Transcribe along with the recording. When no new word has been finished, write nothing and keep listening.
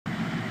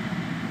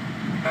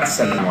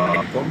अस्सलाम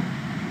वालेकुम,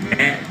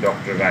 मैं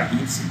डॉक्टर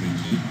राहील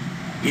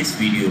सिद्दीकी। इस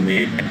वीडियो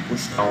में मैं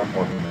पुश डाउन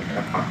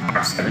ऑटोमेटा का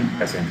पार्ट 7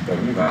 प्रेजेंट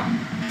करूंगा।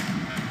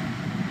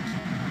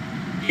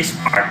 इस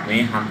पार्ट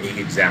में हम एक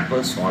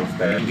एग्जांपल सॉल्व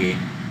करेंगे।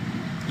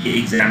 ये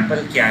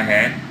एग्जांपल क्या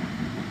है?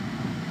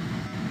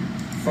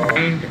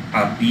 Find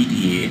a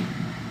PDA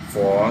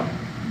for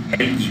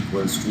L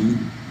equals to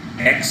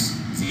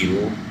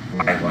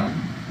x0y1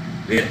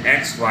 where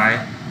xy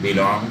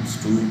belongs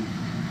to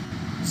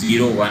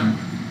 0-1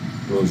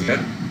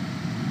 closure,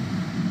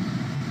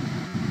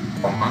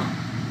 comma,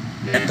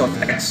 length of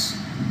x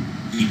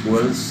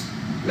equals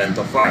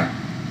length of y।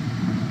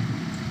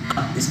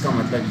 अब इसका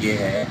मतलब ये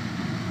है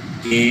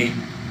कि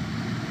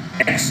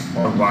x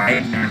और y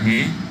क्या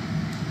हैं?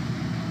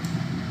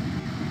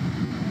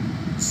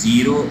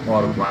 0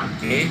 और 1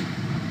 के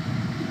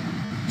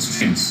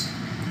स्ट्रिंग्स,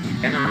 ठीक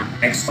है ना।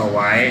 x और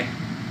y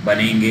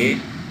बनेंगे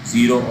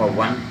 0 और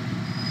 1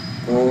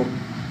 को,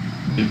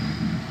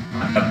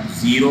 मतलब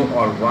 0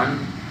 और 1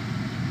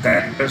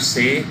 कैरेक्टर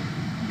से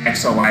x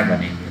और y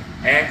बनेंगे।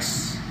 x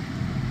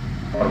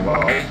और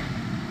y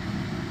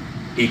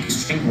एक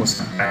स्ट्रिंग हो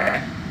सकता है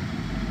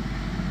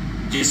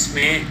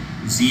जिसमें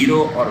 0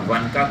 और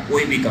 1 का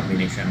कोई भी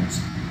कॉम्बिनेशन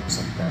हो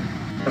सकता है।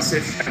 और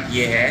सिर्फ शर्त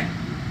यह है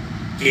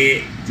कि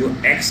जो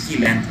x की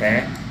लेंथ है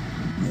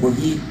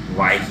वही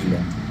y की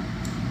लेंथ है,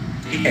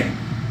 ठीक है।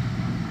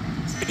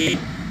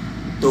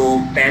 तो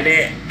पहले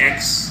x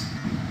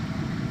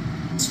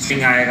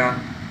स्ट्रिंग आएगा,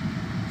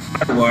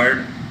 हर वर्ड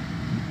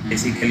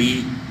बेसिकली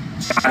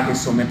 4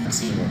 हिस्सों में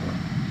तकसीम होगा।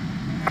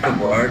 हर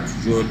वर्ड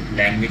जो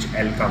लैंग्वेज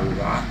L का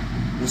होगा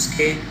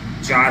उसके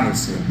 4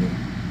 हिस्से होंगे।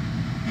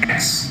 x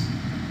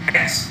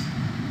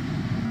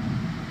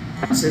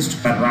कंसिस्ट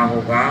कर रहा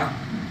होगा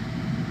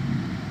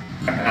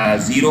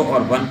 0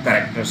 और 1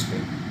 कैरेक्टर्स पे,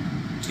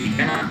 ठीक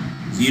है ना।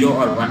 0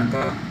 और 1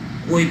 का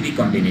कोई भी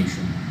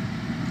कॉम्बिनेशन,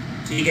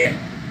 ठीक है।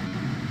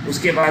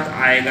 उसके बाद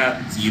आएगा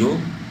 0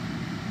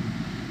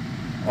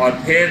 और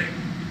फिर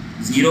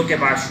 0 के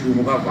बाद शुरू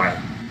होगा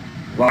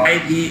y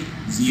भी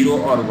 0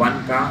 और 1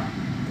 का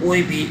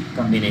कोई भी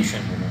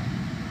कॉम्बिनेशन होगा,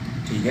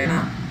 ठीक है ना।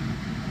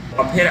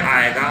 और फिर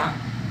आएगा,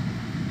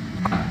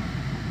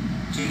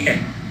 ठीक है।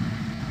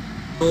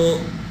 तो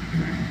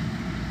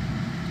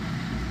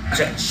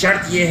अच्छा,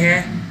 शर्त ये है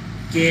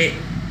कि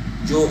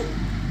जो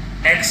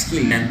x की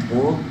लेंथ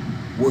हो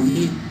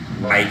वही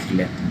y की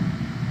लेंथ हो,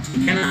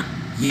 ठीक है ना।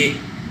 ये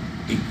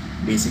एक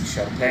बेसिक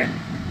शर्त है।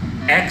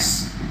 x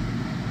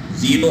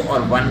 0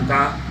 और 1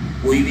 का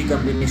कोई भी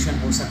कॉम्बिनेशन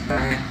हो सकता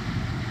है,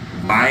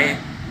 y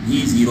भी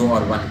 0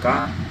 और 1 का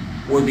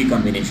कोई भी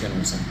कॉम्बिनेशन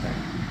हो सकता है।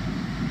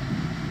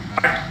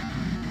 बट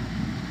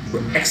जो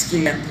x की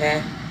लेंथ है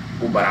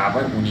वो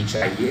बराबर होनी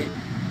चाहिए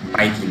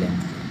y की लेंथ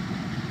के,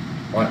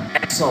 और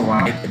x और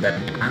y के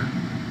दरमियान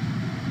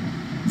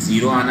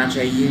 0 आना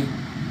चाहिए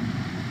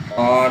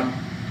और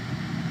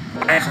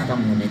y ख़त्म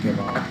होने के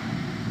बाद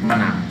 1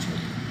 आना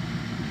चाहिए,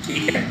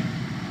 ठीक है।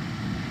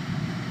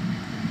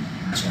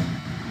 अच्छा,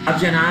 अब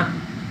जनाब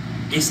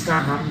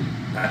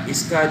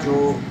इसका जो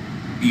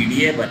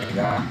PDA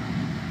बनेगा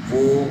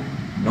वो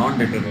नॉन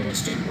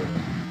डिटरमिनिस्टिक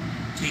होगा,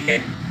 ठीक है।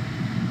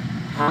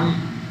 हम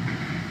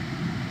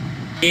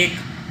एक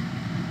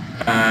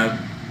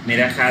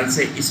मेरे ख्याल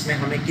से इसमें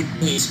हमें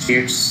कितनी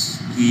स्टेट्स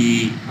की,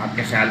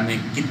 आपके ख्याल में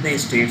कितने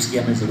स्टेट्स की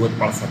हमें ज़रूरत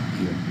पड़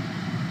सकती है?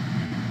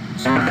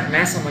 जहाँ तक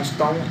मैं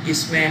समझता हूँ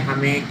इसमें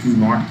हमें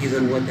Q0 की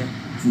ज़रूरत है।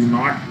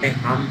 Q0 में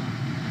हम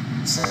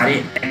सारे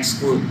x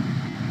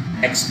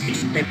के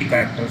जितने भी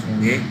कैरेक्टर्स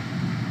होंगे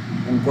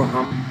उनको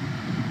हम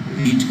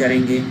रीड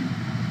करेंगे,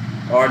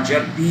 और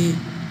जब भी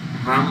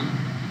हम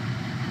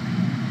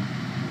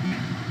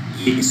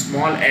ये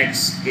स्मॉल x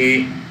के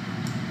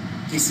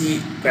किसी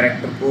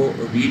कैरेक्टर को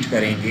रीड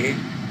करेंगे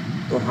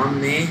तो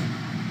हमने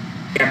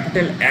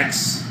कैपिटल X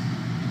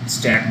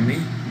स्टैक में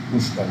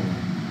पुश करना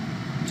है,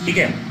 ठीक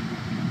है।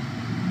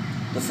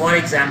 तो फॉर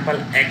एग्जांपल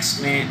x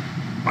में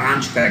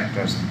 5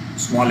 कैरेक्टर्स हैं,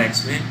 स्मॉल x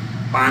में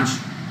 5,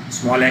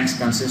 स्मॉल x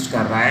कंसिस्ट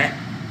कर रहा है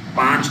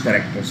 5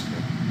 कैरेक्टर्स पे।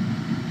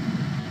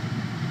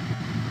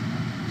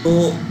 तो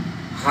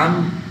हम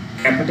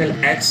कैपिटल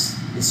X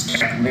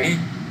स्टैक में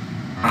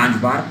 5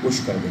 बार पुश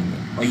कर देंगे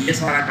और ये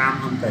सारा काम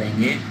हम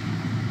करेंगे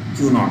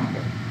Q0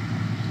 पर।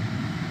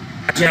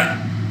 अच्छा,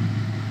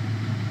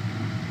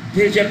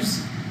 फिर जब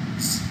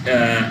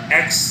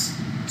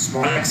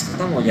स्मॉल x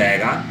खत्म हो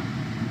जाएगा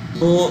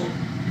तो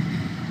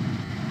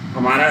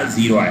हमारा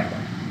 0 आएगा।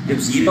 जब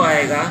 0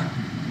 आएगा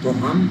तो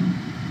हम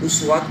उस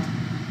वक्त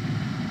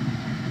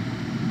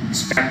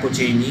स्टैक को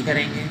चेंज नहीं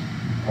करेंगे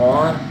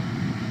और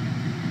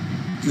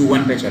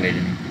Q1 पे चले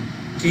जाएंगे,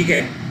 ठीक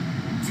है।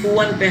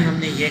 Q1 पे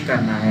हमने ये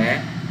करना है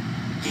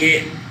कि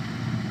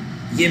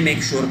ये मेक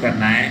श्योर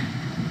करना है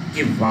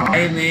कि y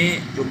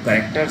में जो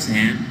कैरेक्टर्स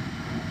हैं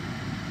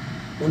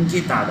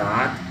उनकी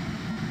तादाद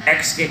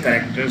x के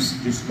कैरेक्टर्स,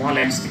 जो स्मॉल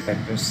x के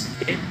कैरेक्टर्स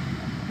के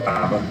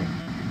बराबर हो।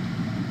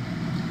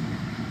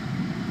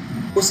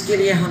 उसके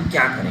लिए हम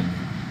क्या करेंगे?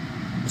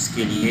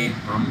 उसके लिए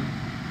हम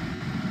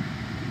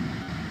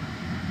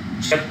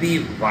जब भी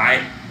y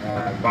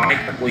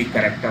का कोई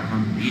कैरेक्टर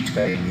हम रीड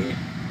करेंगे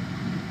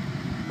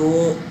तो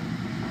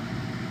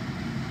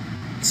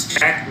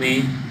स्टैक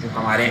में जो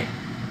हमारे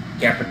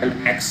कैपिटल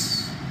एक्स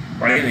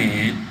पड़े हुए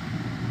हैं,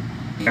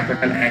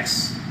 कैपिटल एक्स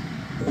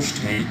पुश्ड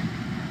हैं,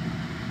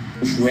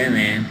 पुश हुए हुए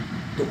हैं,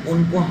 तो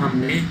उनको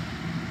हमने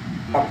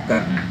पॉप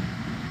करना है,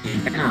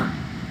 ठीक है ना।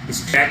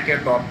 स्टैक के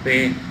टॉप पे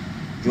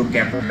जो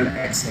कैपिटल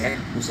एक्स है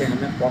उसे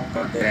हमें पॉप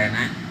करते रहना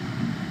है।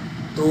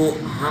 तो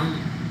हम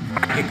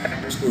के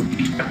कैरेक्टर्स को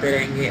रीड करते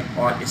रहेंगे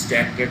और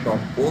स्टैक के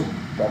टॉप को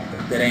पॉप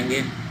करते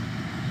रहेंगे।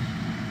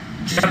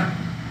 जब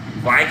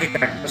y के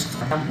कैरेक्टर्स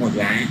खत्म हो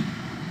जाएं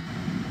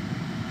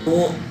तो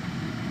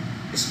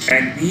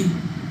स्टैक भी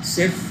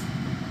सिर्फ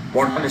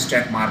बॉटम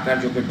स्टैक मार्कर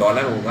जो कि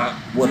डॉलर होगा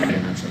वो रह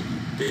लेना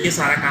चाहिए। तो ये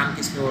सारा काम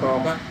किस में हो रहा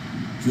होगा,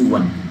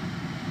 Q1 में।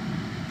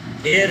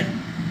 फिर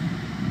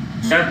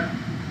जब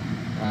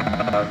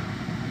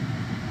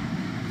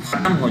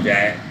खत्म हो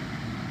जाए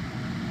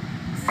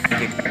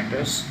के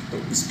कैरेक्टर्स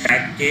तो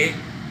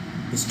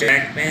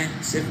स्टैक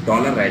में सिर्फ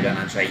डॉलर रह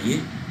जाना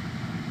चाहिए।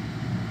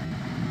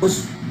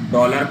 उस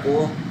डॉलर को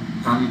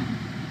हम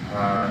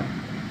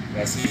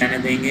वैसे ही रहने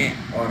देंगे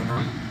और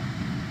हम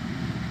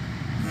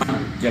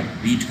जब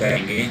रीड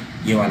करेंगे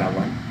ये वाला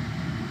 1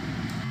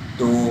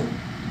 तो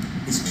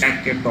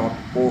स्टैक के टॉप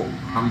को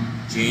हम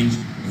चेंज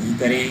नहीं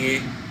करेंगे।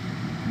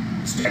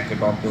 स्टैक के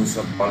टॉप पे उस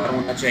वक्त डॉलर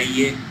होना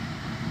चाहिए,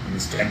 हम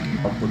स्टैक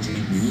के टॉप को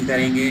चेंज नहीं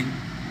करेंगे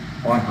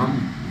और हम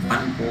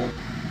 1 को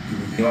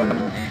ये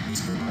वाला है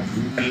इसको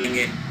जूम कर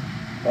लेंगे।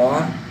 और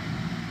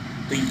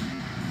तो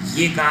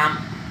ये काम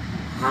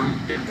हम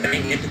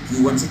करेंगे तो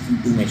Q1 से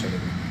Q2 में चले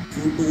जाएंगे।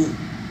 Q2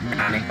 में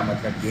आने का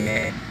मतलब ये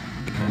है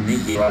कि हमने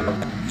ये वाला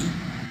भी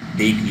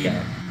देख लिया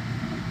है।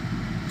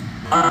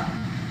 अब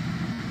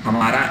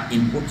हमारा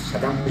इनपुट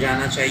खत्म हो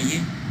जाना चाहिए।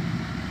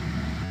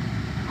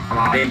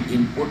 हमारे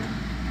इनपुट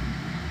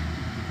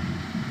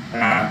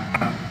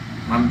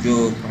हम जो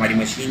हमारी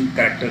मशीन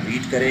कैरेक्टर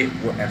रीड करे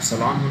वो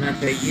एप्सिलॉन होना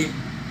चाहिए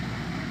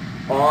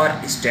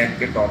और स्टैक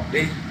के टॉप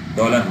पे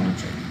डॉलर होना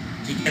चाहिए,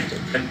 ठीक है। तो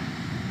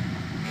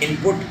जब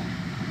इनपुट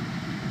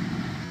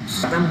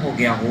खत्म हो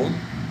गया हो,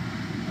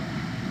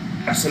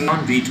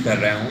 एप्सिलॉन रीड कर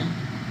रहे हूँ,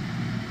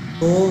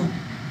 तो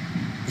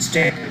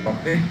स्टैक के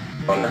टॉप पे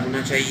डॉलर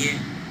होना चाहिए।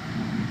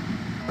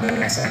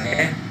 अगर ऐसा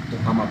है तो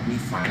हम अपनी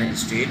फाइनल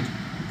स्टेट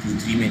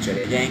Q3 में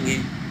चले जाएंगे,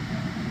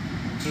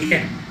 ठीक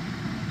है।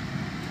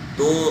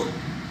 तो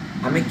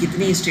हमें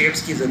कितनी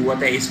स्टेट्स की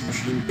ज़रूरत है इस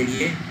मशीन के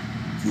लिए,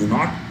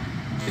 Q0,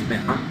 जिसमें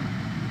हम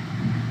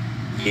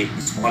ये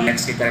स्मॉल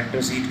x के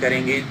कैरेक्टर रीड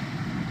करेंगे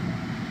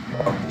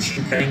और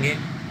पुशिंग करेंगे।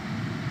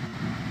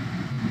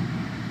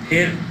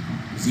 फिर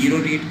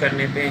 0 रीड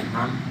करने पे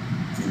हम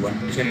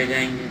Q1 पे चले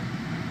जाएंगे।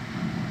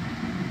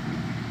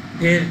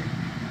 फिर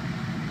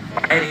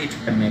y रीड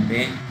करने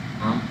पे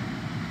हम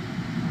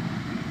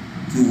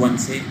Q1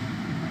 से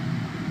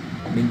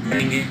पॉपिंग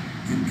करेंगे,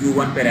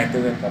 Q1 पे रहते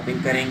हुए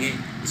पॉपिंग करेंगे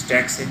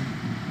स्टैक से।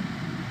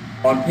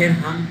 और फिर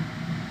हम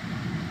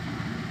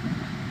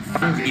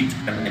 1 रीड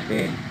करने पे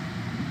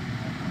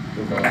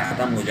तो बड़ा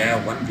ख़त्म हो जाए,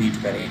 1 रीड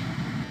करें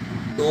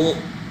तो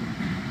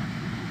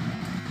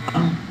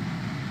हम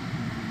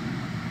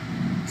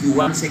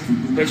Q1 से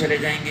Q2 पे चले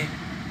जाएंगे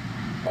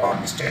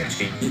और स्टैक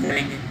चेंज नहीं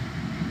करेंगे।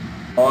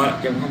 और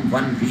जब हम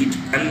 1 रीड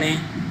कर लें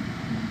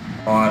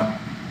और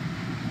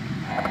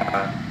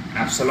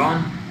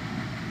एप्सिलॉन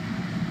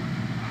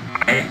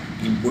आए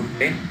इनपुट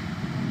पे,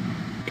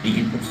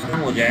 इनपुट खत्म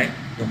हो जाए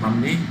तो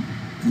हमने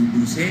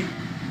Q2 से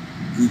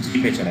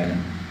Q3 पे चला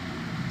जाना,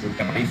 जो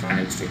कि हमारी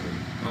फाइनल स्टेट होगी।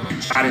 हमें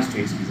 4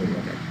 स्टेट्स की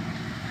ज़रूरत है।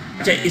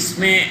 अच्छा,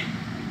 इसमें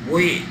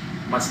वही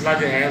मसला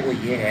जो है वो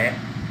ये है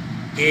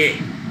कि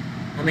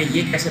हमें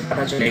ये कैसे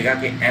पता चलेगा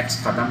कि x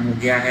ख़त्म हो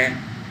गया है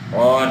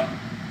और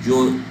जो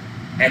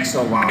x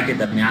और y के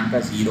दरमियान का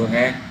 0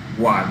 है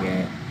वो आ गया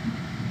है।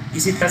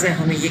 इसी तरह से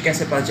हमें ये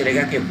कैसे पता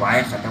चलेगा कि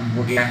y ख़त्म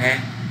हो गया है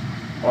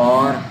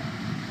और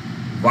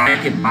y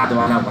के बाद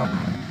वाला 1 आ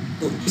रहा है।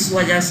 तो इस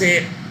वजह से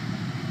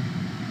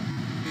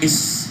इस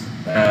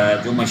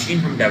जो मशीन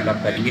हम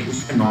डेवलप करेंगे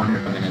उसमें नॉन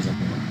डिटरमिनिज्म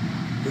होगा,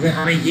 क्योंकि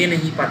हमें ये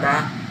नहीं पता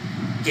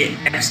कि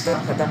x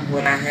कब ख़त्म हो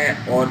रहा है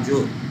और जो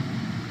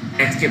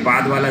x के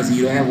बाद वाला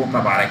 0 है वो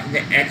कब आ रहा है, क्योंकि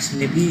x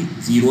में भी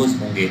ज़ीरोज़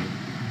होंगे।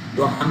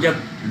 तो हम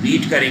जब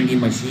रीड करेंगे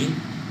मशीन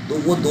तो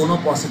वो दोनों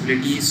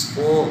पॉसिबिलिटीज़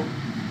को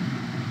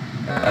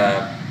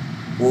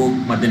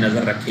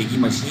मद्देनज़र रखेगी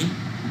मशीन।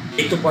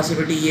 एक तो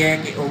पॉसिबिलिटी ये है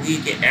कि होगी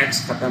कि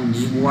x ख़त्म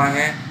नहीं हुआ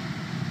है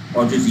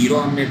और जो 0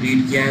 हमने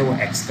रीड किया है वो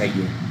x का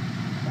ही है,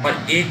 और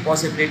एक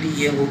पॉसिबिलिटी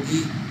ये होगी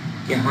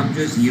कि हम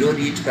जो 0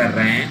 रीड कर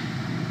रहे हैं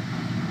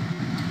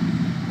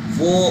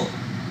वो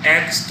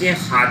x के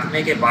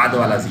खात्मे के बाद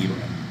वाला 0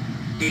 है,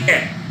 ठीक है।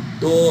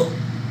 तो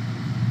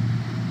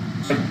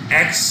जब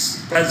x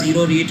का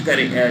 0 रीड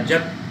करें,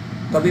 जब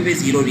कभी भी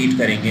 0 रीड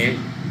करेंगे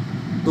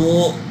तो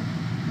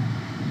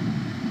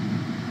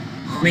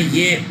हमें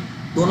ये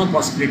दोनों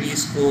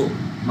पॉसिबिलिटीज़ को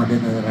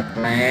मद्देनज़र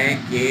रखना है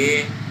कि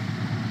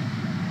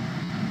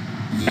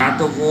या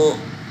तो वो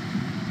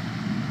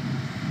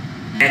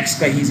x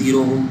का ही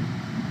 0 हो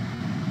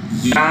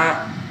या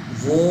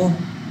वो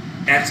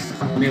x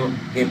होने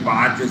के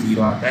बाद जो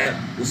 0 आता है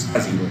उसका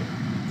 0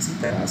 है। इसी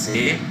तरह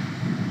से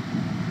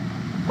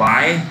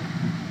y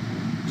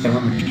जब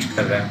हम रीच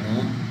कर रहे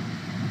हों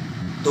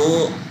तो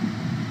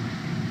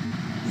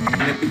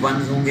में भी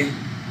 1 होंगे।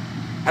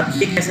 अब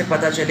ये कैसे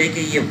पता चले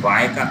कि ये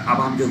y का,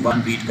 अब हम जो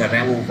 1 रीड कर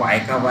रहे हैं वो y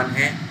का 1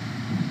 है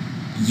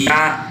या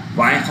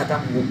y ख़त्म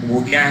हो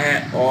गया है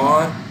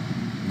और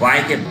y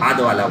के बाद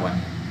वाला 1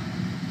 है,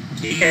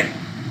 ठीक है।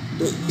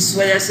 तो इस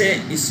वजह से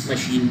इस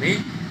मशीन में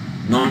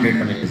नॉन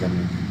डिटरमिनिज्म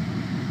है,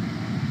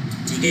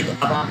 ठीक है। तो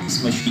अब हम इस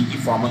मशीन की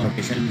फॉर्मल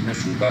नोटेशन लिखना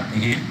शुरू करते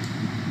हैं।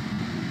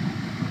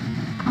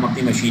 हम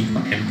अपनी मशीन को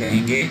m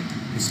कहेंगे,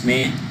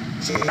 इसमें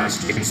 4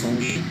 स्टेट्स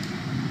होंगी।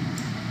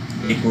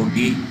 एक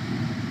होगी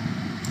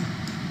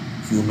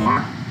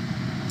Q0,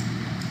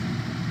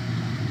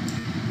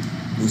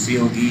 दूसरी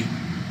होगी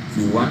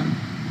Q1।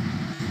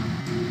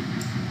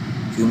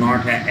 Q0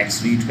 है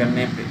x रीड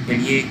करने के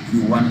लिए,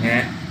 Q1 है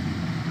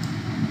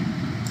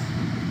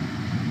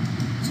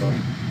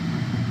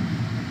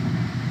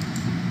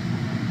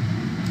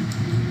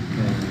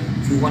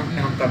Q1 पे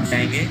हम कब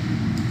जाएंगे?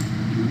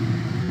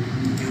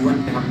 Q1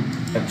 पे हम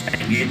तब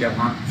जाएंगे जब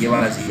हम ये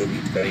वाला 0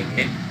 रीड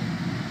करेंगे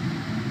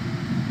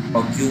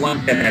और Q1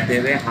 पे रहते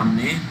हुए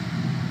हमने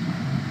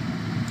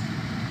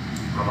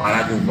हमारा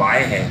जो y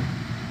है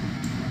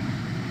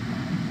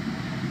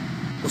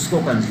उसको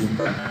कंज्यूम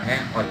करना है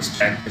और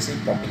स्टैक पे से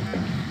पॉपिंग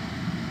करनी है,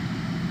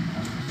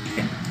 ठीक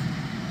है।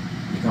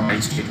 एक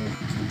हमारी स्टेट होगी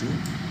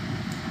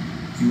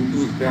Q2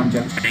 पे हम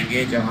जब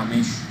जाएंगे जब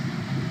हमें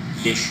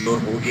ये श्योर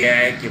हो गया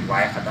है कि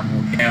y ख़त्म हो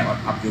गया है और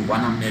अब जो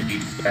 1 हमने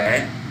रीड किया है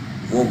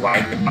वो y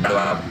के बाद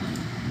वाला बना है,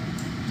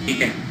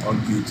 ठीक है। और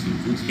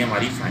Q3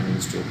 हमारी फाइनल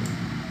स्टेट है।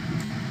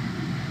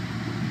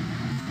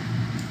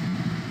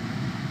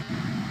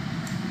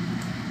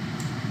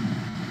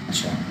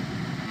 अच्छा,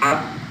 अब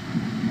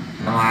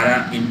हमारा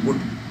इनपुट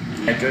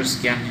लेटर्स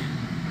क्या हैं?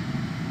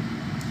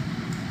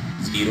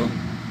 0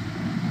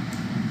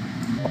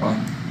 और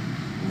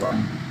 1।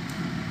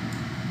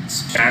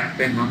 स्टैक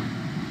पे हम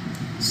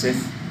सिर्फ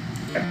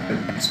कैपिटल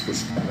X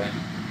पुश कर रहे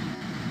हैं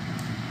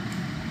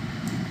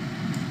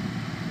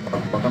और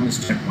बॉटम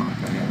स्टैक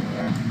मार्कर है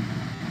हमारा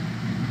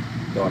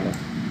 $,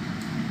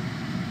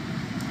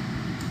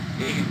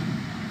 ठीक है।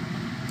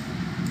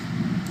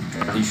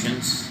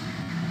 ट्रांजिशंस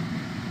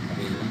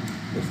अभी हम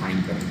डिफाइन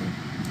करेंगे।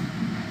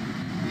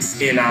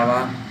 इसके अलावा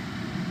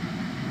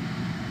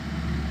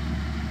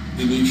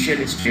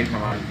इनिशियल स्टेट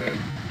हमारी है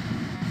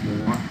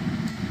Q0,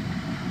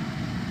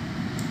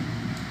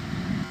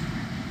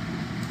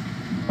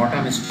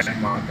 बॉटम स्टैक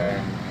मार्कर है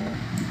हमारा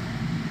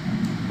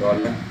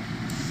 $,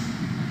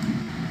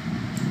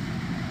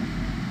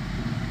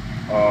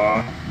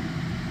 और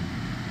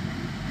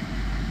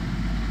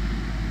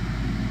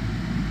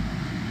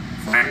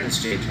फाइनल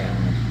स्टेट है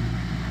हमारी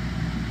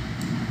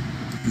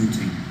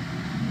Q3।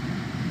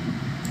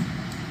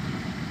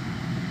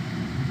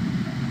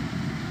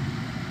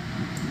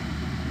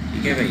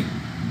 ठीक है भाई,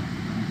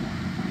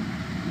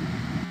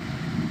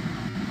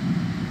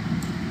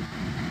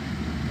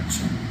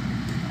 अच्छा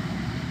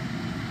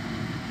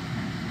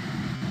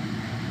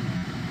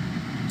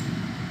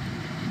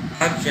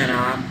अब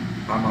जनाब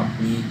हम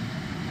अपनी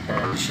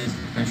ट्रांजिशंस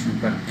लिखना शुरू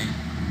करते हैं।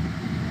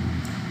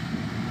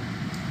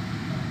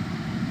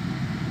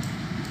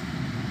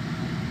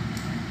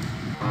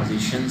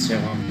 ट्रांजिशंस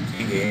जब हम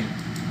लिखेंगे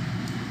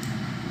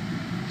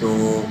तो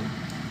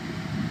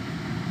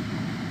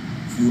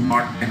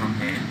Q0 में हम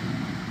हैं,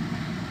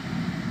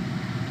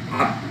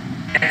 अब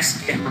x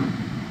के हम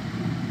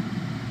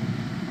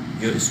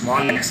जो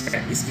स्मॉल x है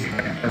इसके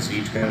कैरेक्टर्स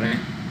रीड कर रहे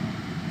हैं।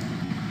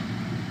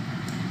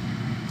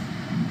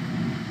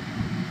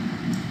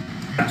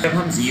 अब जब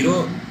हम 0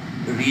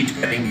 रीड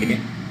करेंगे,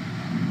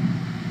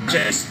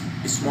 चाहे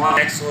स्मॉल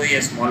x हो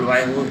या स्मॉल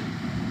y हो,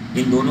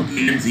 इन दोनों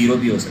की लेंथ 0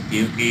 भी हो सकती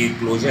है क्योंकि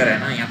क्लोजर है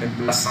ना, यहाँ पे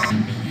प्लस साइन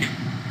नहीं है,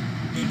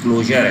 ये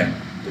क्लोजर है,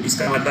 तो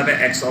इसका मतलब है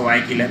x और y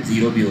की लेंथ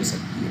 0 भी हो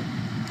सकती है।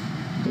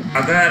 तो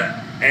अगर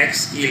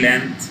x की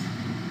लेंथ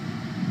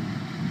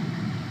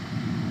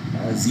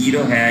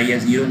 0 है या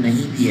 0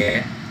 नहीं भी है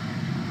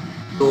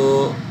तो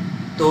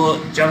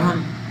जब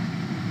हम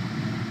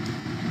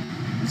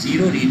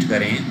 0 रीड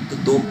करें तो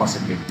 2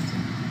 पॉसिबिलिटीज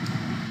हैं।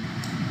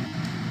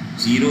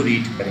 0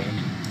 रीड करें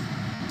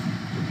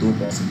तो 2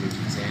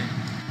 पॉसिबिलिटीज हैं।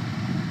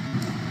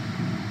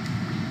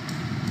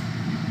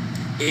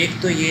 एक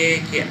तो ये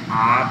कि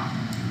आप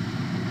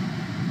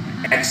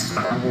x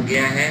खत्म हो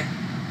गया है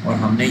और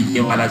हमने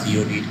ये वाला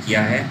 0 रीड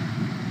किया है,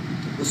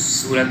 तो उस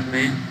सूरत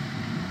में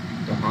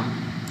तो हम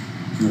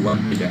Q1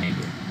 में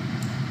जाएंगे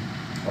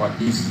और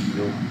इस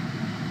 0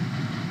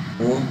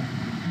 को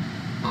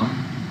हम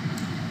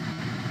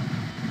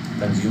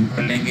कंज्यूम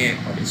कर लेंगे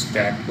और इस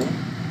टैग को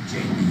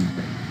चेंज नहीं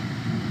करेंगे।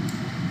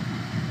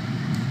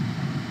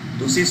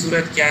 दूसरी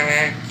सूरत क्या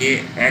है कि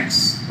x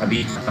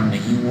अभी खत्म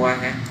नहीं हुआ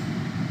है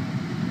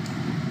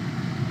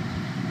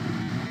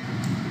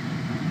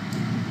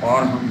और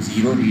हम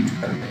 0 रीड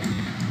कर रहे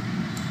हैं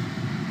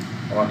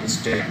और इस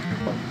टैग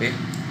पे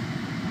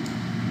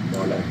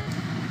 $।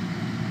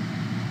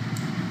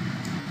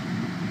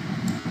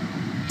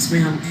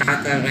 इसमें हम क्या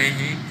कर रहे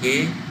हैं कि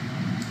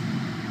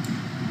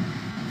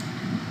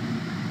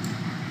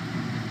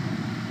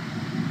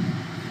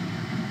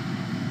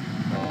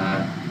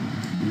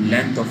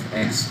length of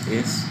x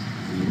is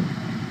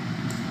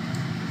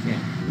 0,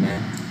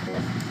 length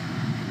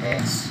of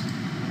x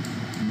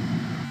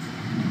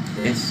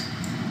is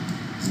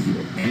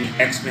 0, यानी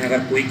एक्स में अगर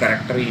कोई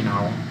कैरेक्टर ही ना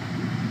हो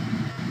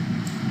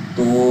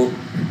तो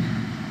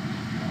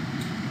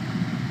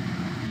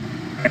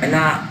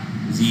पहला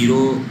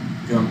 0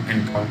 जो हम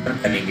एनकाउंटर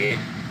करेंगे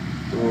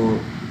तो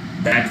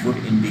that would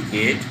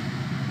indicate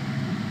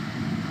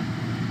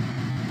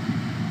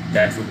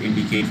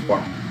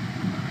what?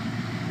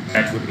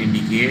 That would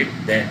indicate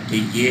that कि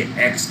ये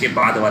x के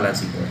बाद वाला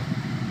 0 है,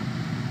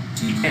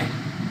 ठीक है,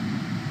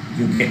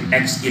 क्योंकि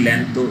x की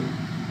लेंथ तो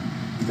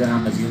इधर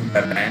हम अज्यूम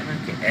कर रहे हैं ना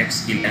कि x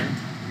की लेंथ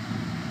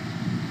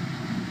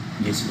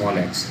ये स्मॉल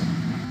x है,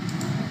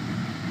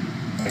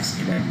 x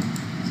की लेंथ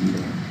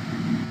 0 है।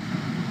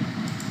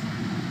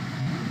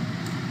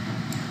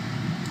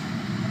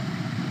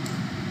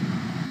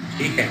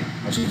 ठीक है,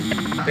 अच्छा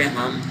यहाँ पे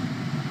हम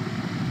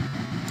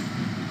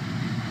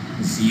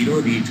 0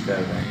 रीड कर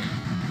रहे हैं,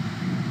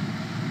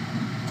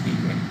 ठीक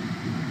है।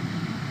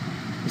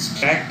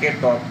 स्टैक के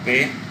टॉप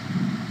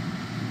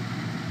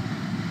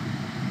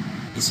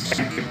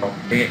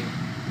पे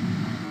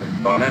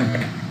डॉलर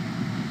है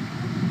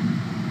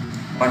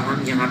और हम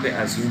यहाँ पे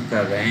अज्यूम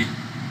कर रहे हैं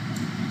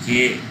कि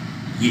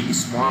ये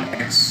स्मॉल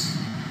x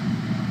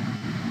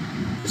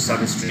सब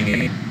स्ट्रिंग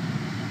है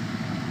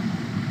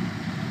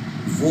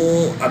वो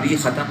अभी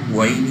ख़त्म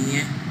हुआ ही नहीं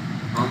है।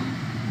 हम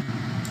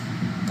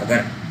अगर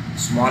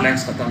स्मॉल x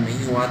ख़त्म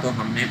नहीं हुआ तो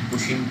हमने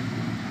पुशिंग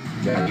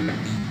जारी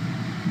रखनी,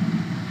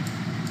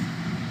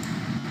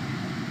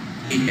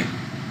 ठीक है।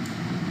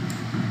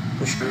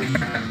 पुश में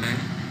क्या करना है,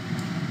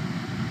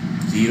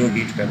 0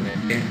 रीड करने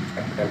पे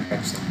कैपिटल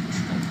X से पुश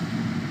करना,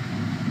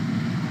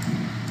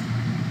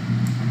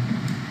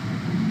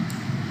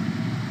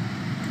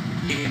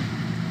 ठीक है।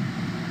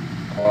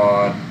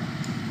 और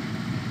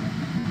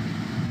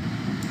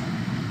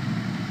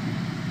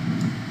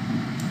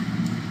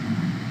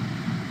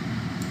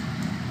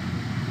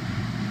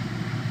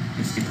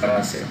इसी तरह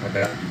से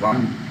अगर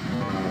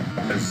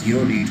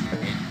 0 रीड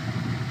करें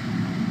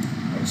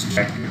और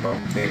स्टैक के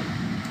टॉप पे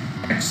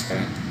x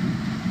करें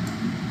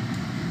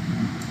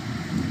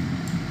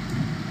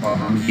और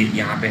हम ये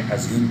यहाँ पे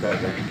अज्यूम कर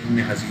रहे हैं,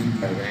 इनमें अज्यूम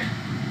कर रहे हैं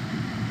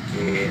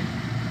कि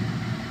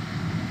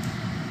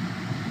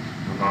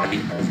हमारी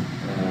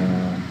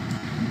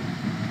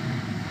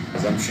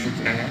अजम्पशन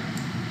क्या है,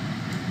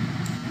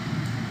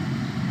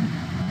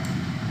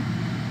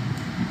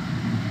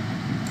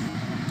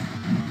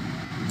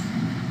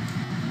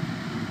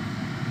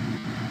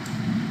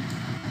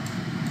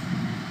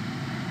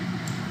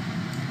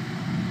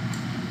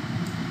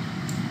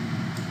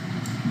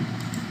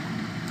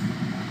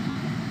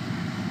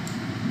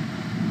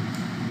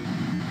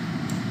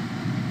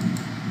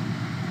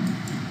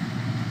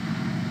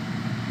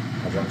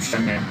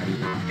 अजम्पशन है हमारी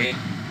यहाँ पे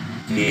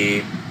कि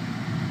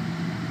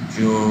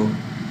जो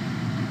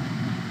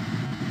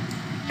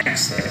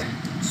x है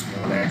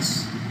small x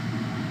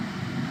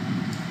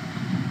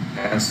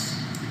has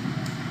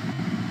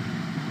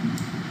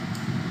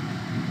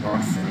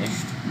not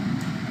finished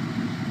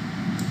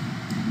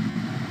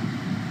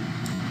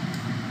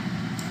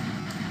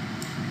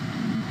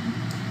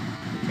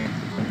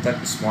जब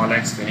तक स्मॉल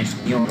x फिनिश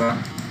नहीं होगा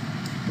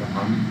तो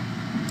हम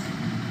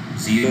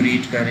 0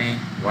 रीड करें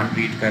 1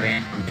 रीड करें,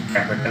 हमने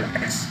कैपिटल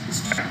X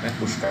स्टैक में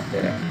पुश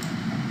करते रहें।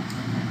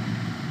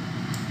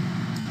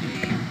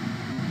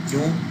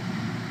 क्यों?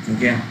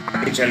 क्योंकि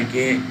आगे चल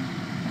के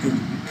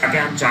क्योंकि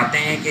हम चाहते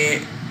हैं कि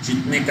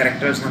जितने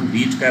कैरेक्टर्स हम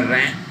रीड कर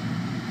रहे हैं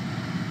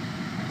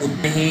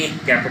उतने ही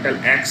कैपिटल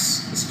X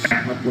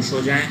स्टैक में पुश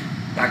हो जाएं,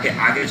 ताकि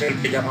आगे चल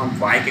के जब हम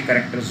Y के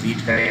कैरेक्टर्स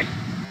रीड करें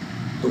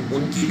तो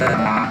उनकी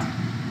तादाद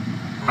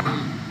हम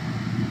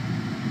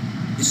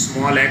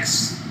स्मॉल x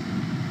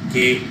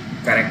के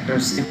कैरेक्टर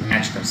से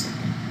मैच कर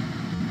सकें।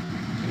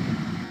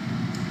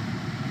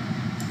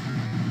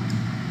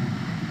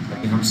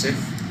 अभी हम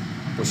सिर्फ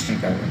पुशिंग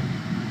कर रहे हैं,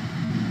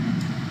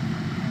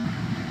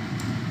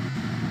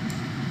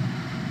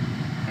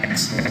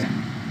 x है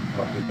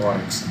और एक और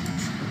x है।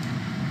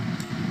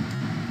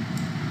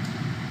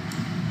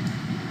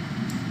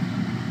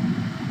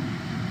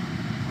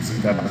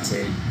 इसी तरह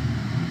से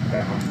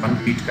अगर हम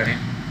 1 रीड करें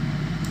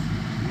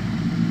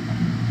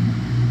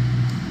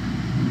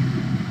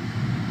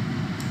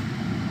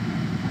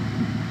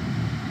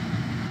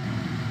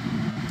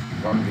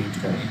रीड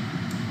करें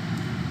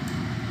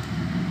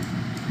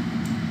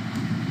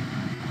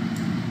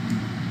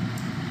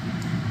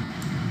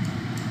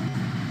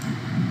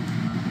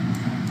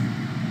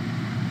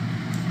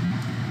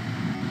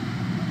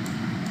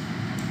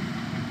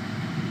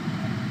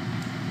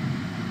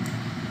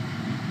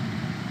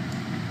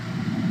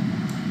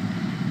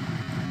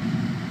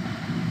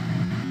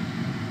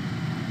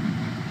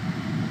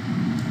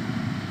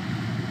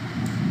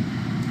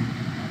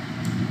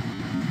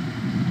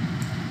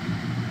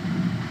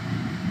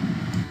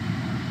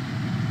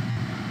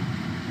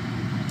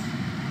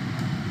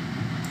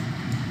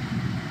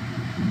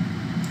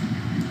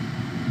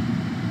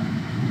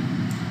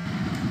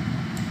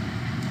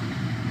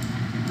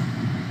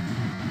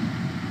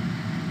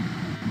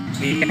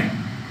ठीक है।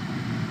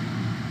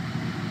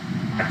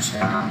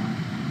 अच्छा,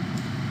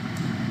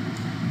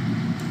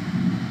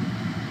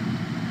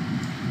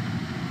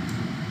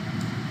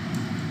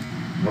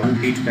 वन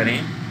रीड करें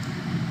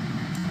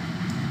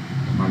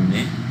तो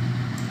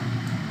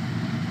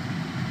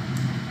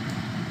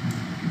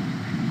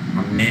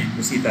हमने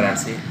उसी तरह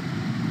से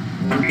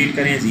वन रीड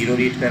करें, जीरो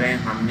रीड करें,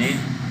 हमने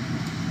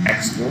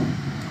एक्स को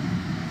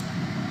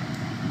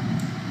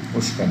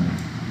पुश करना है,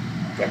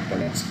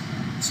 कैपिटल एक्स।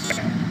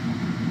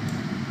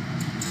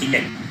 ठीक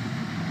है।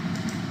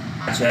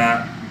 अच्छा,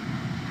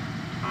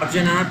 अब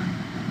जनाब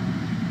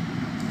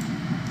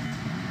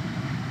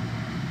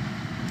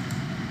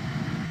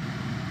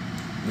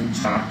इन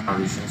 4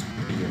 ट्रांजिशंस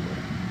को ये हो रहा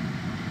है।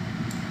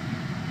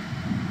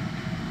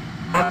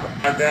 अब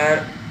अगर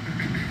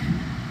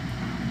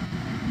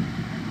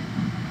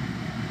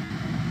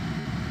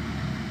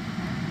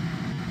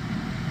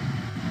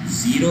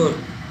जीरो,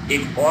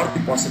 एक और भी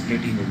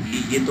पॉसिबिलिटी होगी,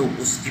 ये तो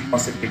उसकी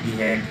पॉसिबिलिटी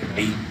है कि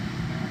भाई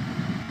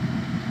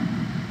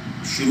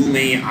शुरू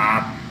में ही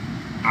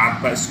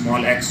आपका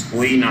स्मॉल एक्स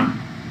हो ही ना,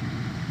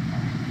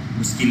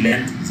 उसकी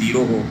लेंथ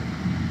जीरो हो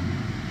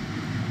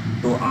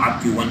तो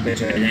आप Q1 पे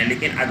चले जाएं।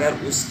 लेकिन अगर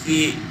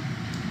उसकी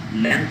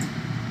लेंथ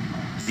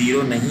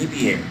जीरो नहीं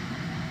भी है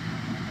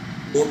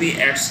तो भी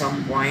एट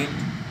सम पॉइंट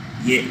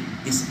ये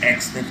इस x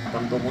ने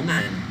ख़त्म तो होना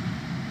है,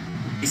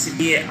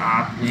 इसलिए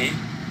आपने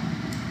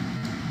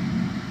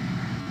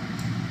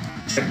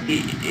जब भी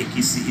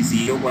किसी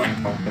जीरो को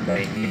एनकाउंटर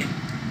करेंगे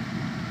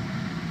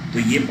तो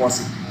ये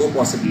दो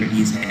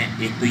पॉसिबिलिटीज़ हैं।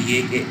 एक तो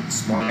ये कि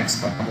स्मॉल एक्स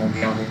खत्म हो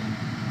गया हो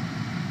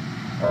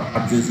और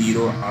अब जो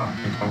ज़ीरो आप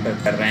एनकाउंटर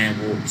कर रहे हैं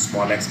वो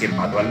स्मॉल एक्स के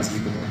बाद वाला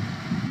ज़ीरो हो,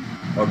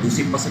 और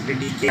दूसरी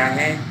पॉसिबिलिटी क्या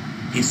है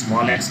कि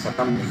स्मॉल एक्स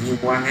ख़त्म नहीं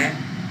हुआ है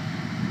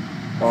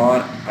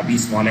और अभी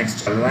स्मॉल एक्स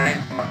चल रहा है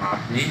और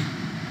आपने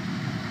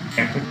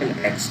कैपिटल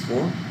एक्स को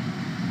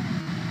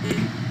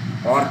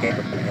और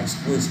कैपिटल एक्स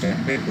को स्टेप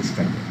पे पुश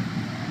कर दिया।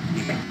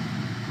 ठीक है,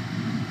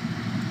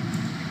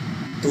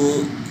 तो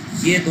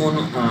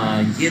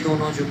ये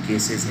दोनों जो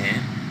केसेस हैं,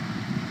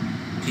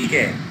 ठीक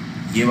है,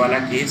 ये वाला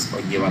केस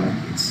और ये वाला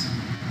केस,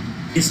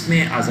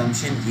 इसमें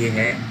अजम्पशन ये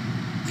है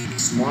कि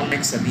स्मॉल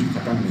एक्स अभी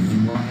ख़त्म नहीं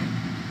हुआ है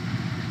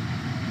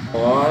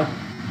और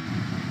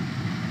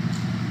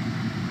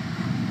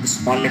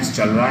स्मॉल एक्स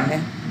चल रहा है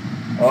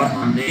और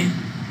हमने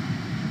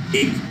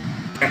एक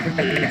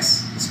कैपिटल एक्स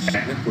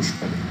स्टेप में पुश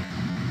कर दिया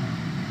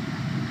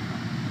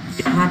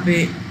यहाँ पे।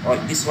 और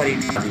इस वाली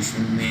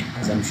ट्रांजिशन में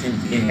अजम्पशन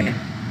ये है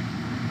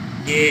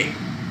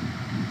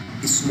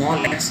कि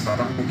स्मॉल एक्स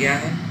ख़त्म हो गया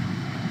है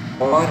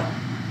और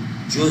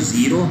जो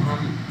ज़ीरो हम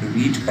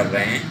रीड कर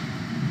रहे हैं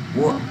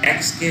वो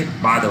x के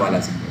बाद वाला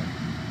ज़ीरो है।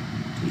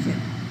 ठीक है,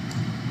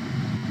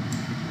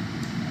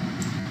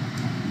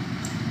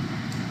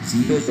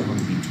 ज़ीरो जो हम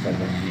रीड कर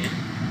रहे हैं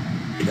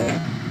इधर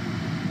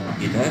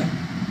और इधर,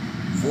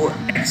 वो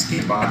x के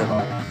बाद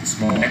वाला,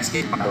 स्मॉल x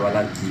के बाद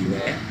वाला ज़ीरो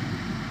है।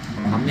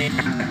 और हमने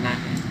क्या करना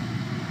है,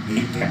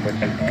 ये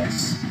कैपिटल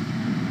एक्स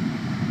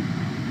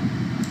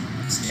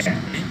स्टेप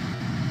में,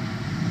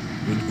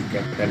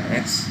 कैपिटल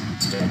एक्स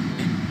स्टेप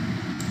में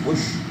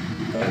पुश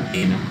कर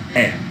देना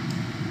है।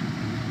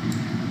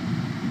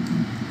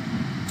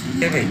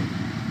 ठीक है भाई,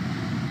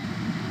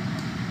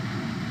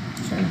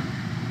 चलो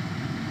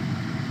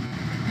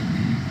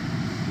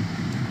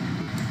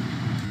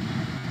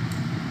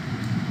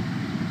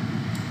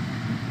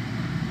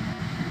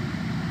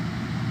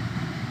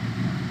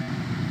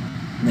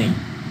नहीं,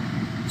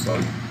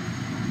 सॉरी,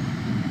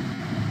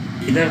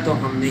 इधर तो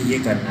हमने ये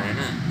करना है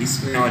ना,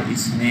 इसमें और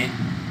इसमें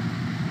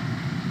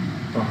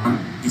तो हम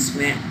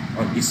इसमें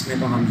और इसमें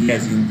तो हम ये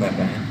अज्यूम कर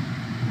रहे हैं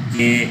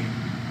कि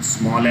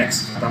स्मॉल एक्स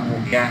ख़त्म हो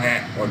गया है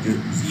और जो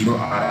ज़ीरो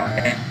आ रहा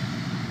है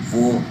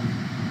वो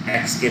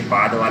एक्स के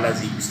बाद वाला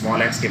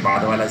स्मॉल एक्स के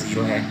बाद वाला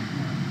ज़ीरो है।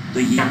 तो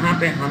यहाँ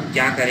पे हम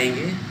क्या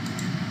करेंगे,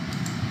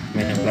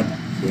 मैंने गलत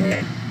किया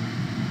है,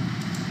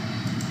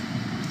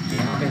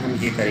 यहाँ पे हम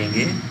ये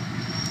करेंगे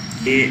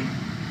कि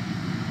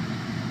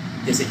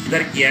जैसे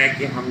इधर किया है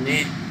कि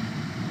हमने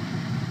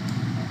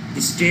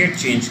स्टेट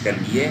चेंज कर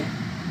लिए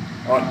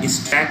और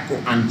स्टैक को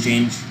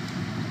अनचेंज,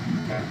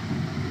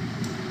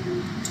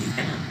 ठीक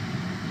है ना।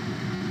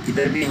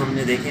 इधर भी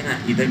हमने देखे ना,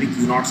 इधर भी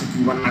Q0 से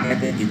Q1 आ गए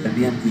थे, इधर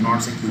भी हम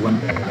Q0 से Q1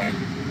 पे आ गए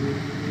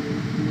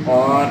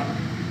और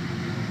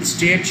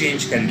स्टेट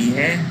चेंज कर ली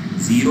है।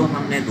 ज़ीरो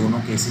हमने दोनों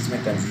केसेस में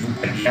कंज्यूम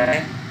कर लिया है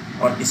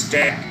और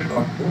स्टैक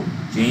डॉट को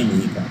चेंज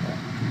नहीं कर रहा।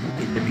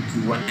 इधर भी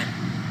Q1 है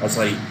और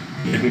सॉरी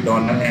इधर भी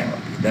डॉलर है और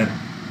इधर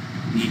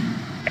भी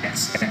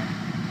एक्स है।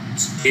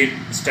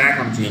 स्टैक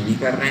हम चेंज नहीं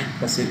कर रहे हैं,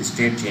 बस सिर्फ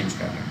स्टेट चेंज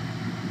कर रहे हैं।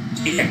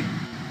 ठीक है,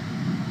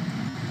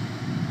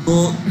 तो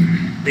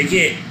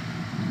देखिए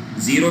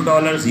 $0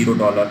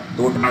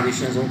 दो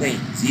ट्रांजिशंस हो गई,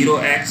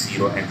 0x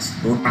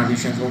दो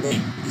ट्रांजिशंस हो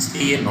गई,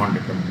 इसलिए ये नॉन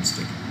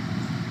डिटरमिनिस्टिक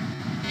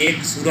है।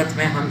 एक सूरत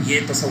में हम ये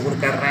तस्वुर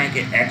कर रहे हैं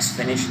कि x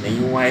फिनिश नहीं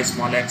हुआ है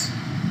स्मॉल x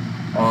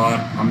और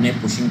हमने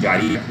पुशिंग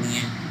जारी रखनी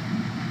है,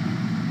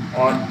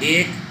 और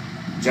एक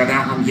जगह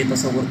हम ये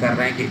तस्वुर कर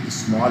रहे हैं कि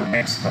स्मॉल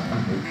x ख़त्म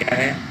हो गया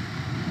है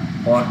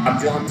और अब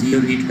जो हम ज़ीरो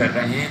रीड कर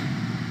रहे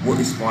हैं वो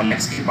स्मॉल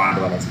एक्स के बाद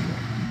वाला 0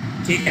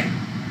 है। ठीक है,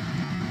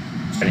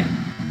 चलें।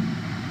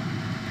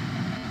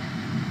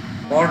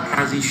 और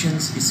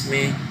ट्रांजिशंस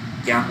इसमें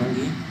क्या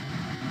होंगी?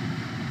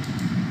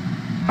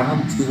 अब हम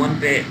Q1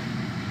 पे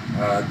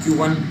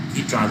Q1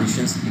 की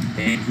ट्रांजिशंस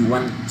लिखते हैं,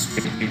 Q1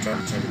 स्टेट की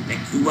ट्रांजिशन लिखते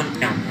हैं। Q1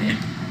 पे हम हैं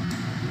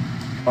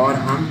और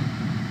हम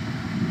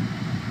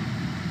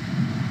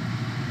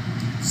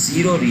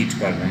 0 रीड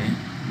कर रहे हैं।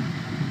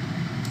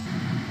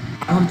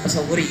 अब हम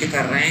तस्वीर ये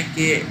कर रहे हैं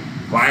कि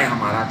y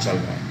हमारा चल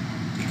रहा है,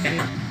 ठीक है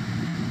ना।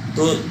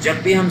 तो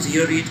जब भी हम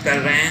 0 रीड कर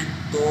रहे हैं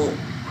तो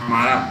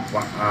हमारा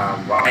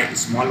y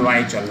स्मॉल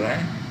y चल रहा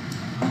है।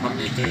 तो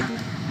हमने क्या,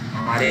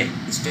 हमारे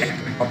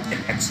स्टैक में टॉप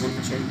x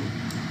होना चाहिए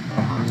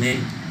और हमने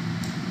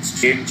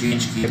स्टेट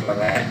चेंज किए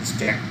बगैर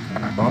स्टैक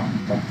का टॉप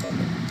पॉप कर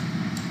लेना।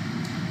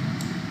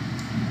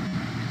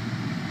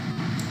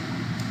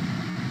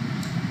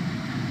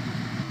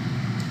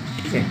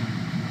 ठीक है,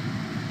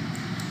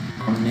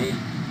 हमने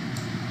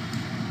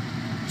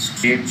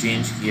स्टेट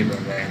चेंज किए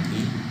बगैर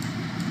ही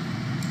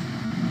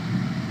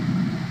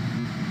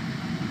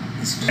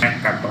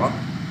स्टैक का टॉप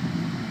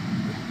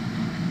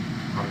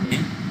हमने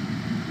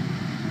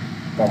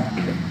पॉप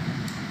किया।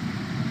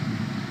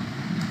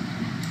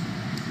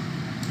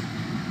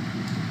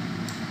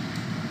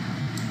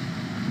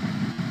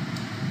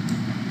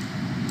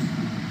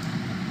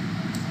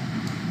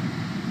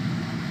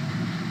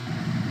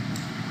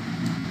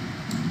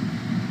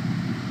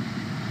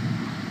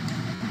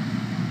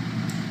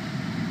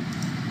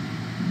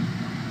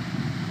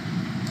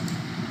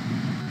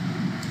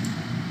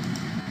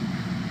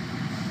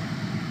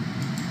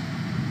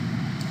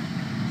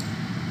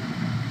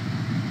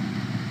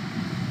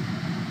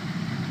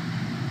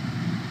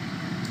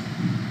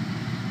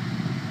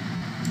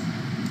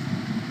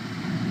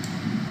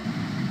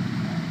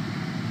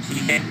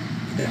 ठीक है,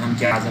 इधर हम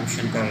क्या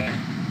अजम्पशन कर रहे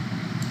हैं?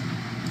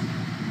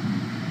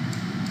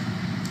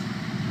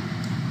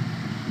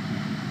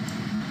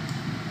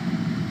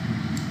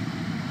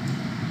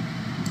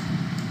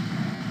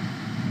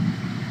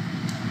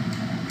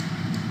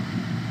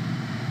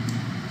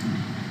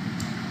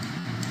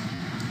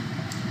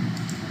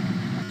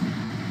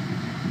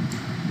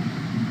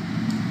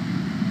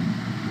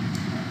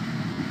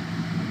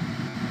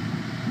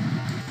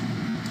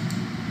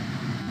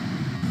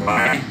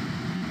 y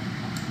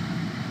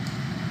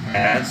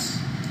has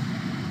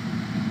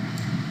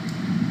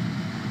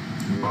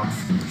not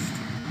finished।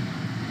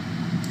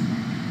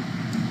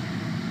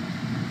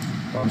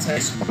 कौन सा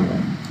स्मॉल y?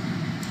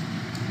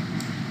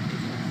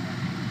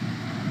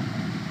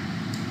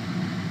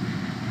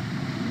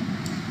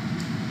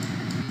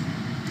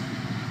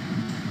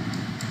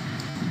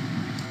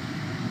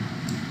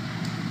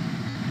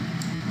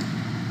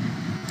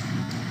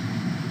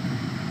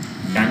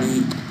 यानी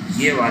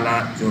ये वाला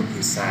जो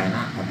हिस्सा है ना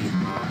अभी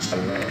हमारा चल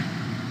रहा है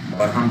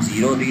और हम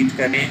 0 रीड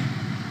करें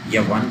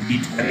या 1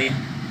 रीड करें,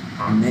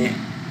 हमने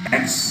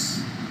x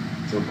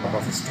जो टॉप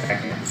ऑफ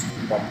स्टैक है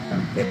उसको पॉप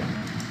करते हैं।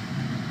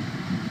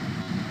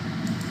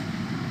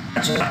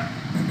 अच्छा,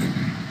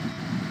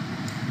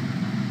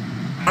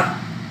 अब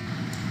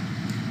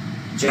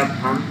जब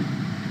हम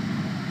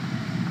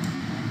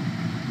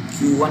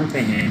Q1 पे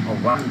हैं और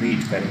 1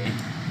 रीड करें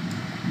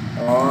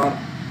और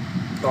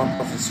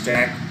टॉप ऑफ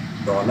स्टैक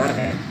डॉलर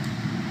है,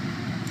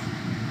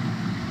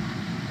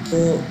 तो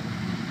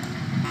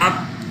अब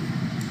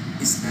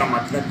इसका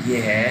मतलब ये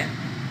है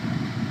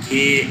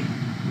कि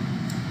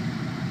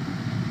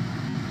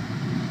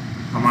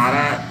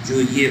हमारा जो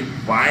ये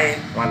y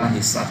वाला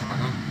हिस्सा था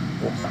ना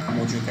वो खत्म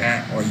हो चुका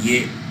है और ये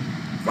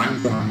 1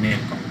 जो हमने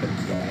एनकाउंटर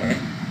किया है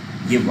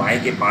ये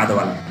y के बाद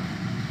वाला,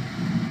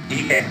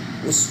 ठीक है।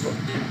 उस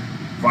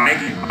y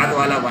के बाद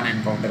वाला 1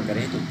 एनकाउंटर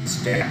करें तो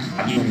स्टैक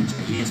खाली होनी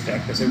चाहिए,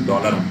 स्टैक पे सिर्फ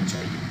डॉलर होना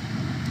चाहिए,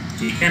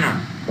 ठीक है ना।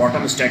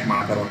 बॉटम स्टैक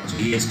मार्कर होना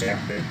चाहिए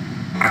स्टैक पे।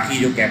 बाकी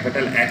जो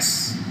कैपिटल X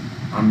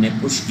हमने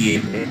पुश किए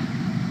थे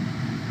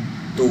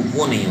तो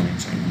वो नहीं होने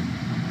चाहिए।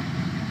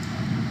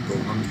 तो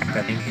हम क्या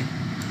करेंगे,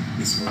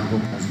 इस 1 को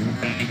कंज्यूम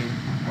कर लेंगे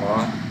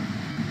और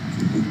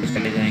Q2 पे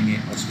चले जाएंगे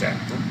और स्टैक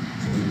को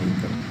शुरू नहीं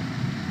करेंगे,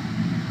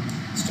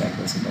 स्टैक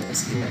वैसे बस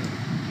ही रहेगा।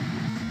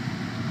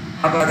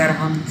 अब अगर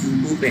हम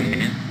Q2 पे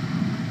हैं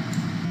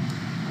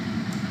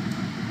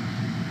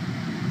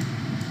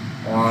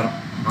और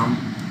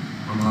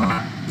हमारा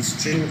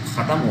स्ट्रिंग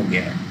ख़त्म हो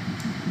गया है,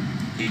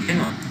 ठीक है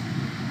ना।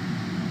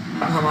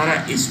 अब हमारा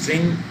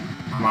स्ट्रिंग,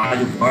 हमारा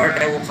जो वर्ड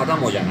है वो ख़त्म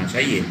हो जाना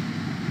चाहिए।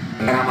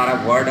 अगर हमारा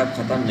वर्ड अब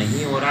ख़त्म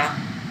नहीं हो रहा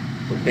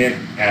तो फिर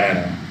एरर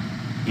है,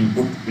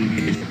 इनपुट विल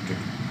बी रिजेक्टेड,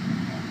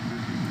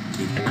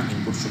 ठीक है ना,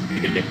 इनपुट शुड बी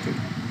रिजेक्टेड।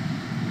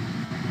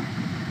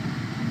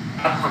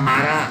 अब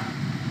हमारा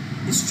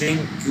स्ट्रिंग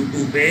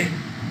Q2 पे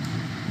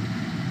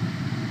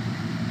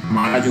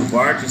हमारा जो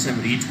वर्ड जिसे हम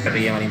रीड कर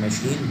रही है हमारी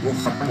मशीन वो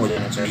ख़त्म हो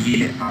जाना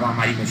चाहिए। अब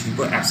हमारी मशीन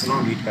को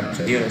एप्सिलॉन रीड करना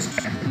चाहिए और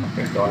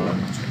स्टैक डॉलर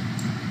लगना चाहिए।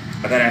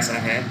 अगर ऐसा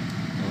है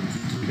तो हम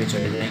Q3 पे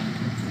चले जाएंगे,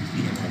 Q3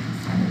 हमारी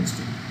फाइनल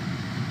स्टेट।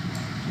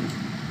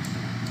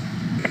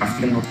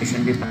 ग्राफिकल नोटेशन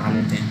भी बना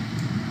लेते हैं।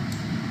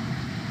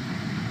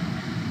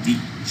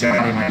 4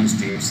 हमारी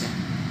स्टेट्स हैं।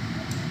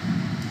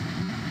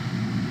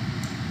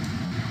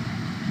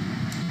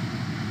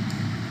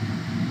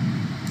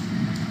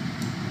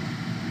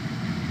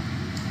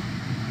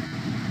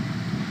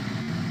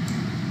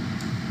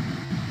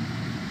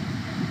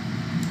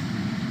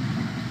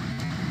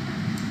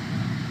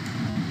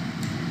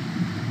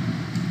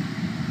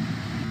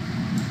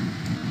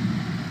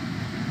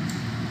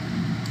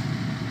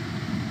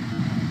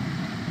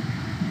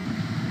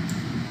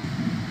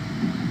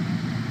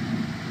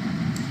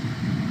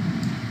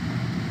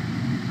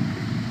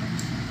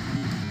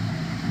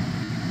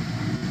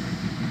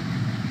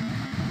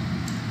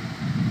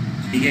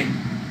 ठीक है।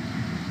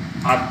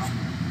 अब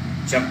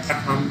जब तक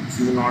हम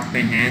Q0 पे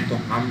हैं तो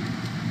हम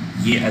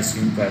ये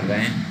अज्यूम कर रहे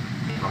हैं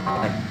कि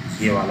हमारा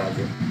ये वाला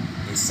जो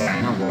हिस्सा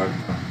है ना वर्ड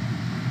का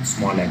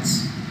स्मॉल x,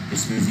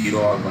 इसमें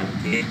 0 और 1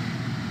 के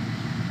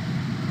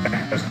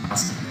कैरेक्टर्स आ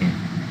सकते हैं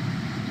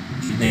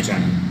जितने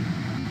चाहिए,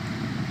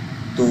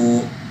 तो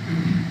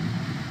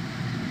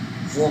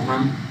वो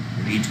हम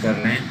रीड कर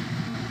रहे हैं।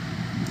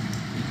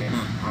 ठीक है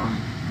ना, हम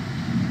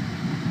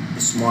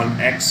स्मॉल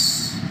x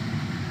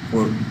को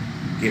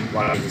के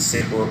वाले हिस्से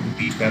को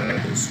रीड कर रहे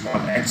हैं, तो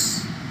स्मॉल x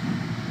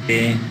पे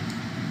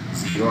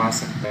 0 आ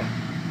सकता है,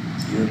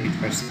 0 रीड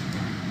कर सकते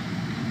हैं।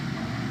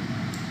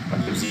 और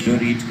जब 0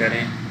 रीड कर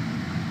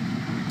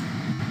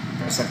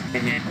सकते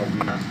हैं और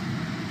 1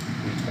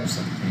 रीड कर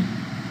सकते हैं।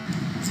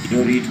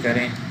 0 रीड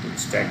करें तो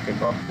स्टैक के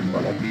टॉप पे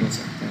डॉलर भी हो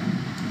सकते हैं।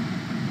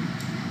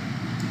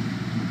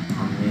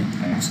 हमने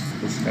x को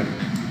पुश करना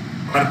है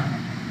और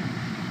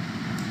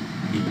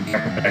ये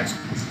कैपिटल x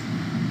को पुश करना है।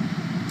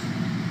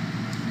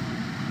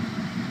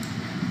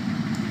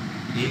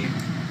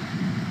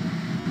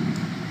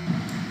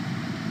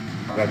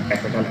 अगर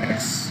कैपिटल X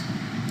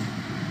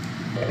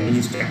पहले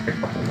ही स्टैक पे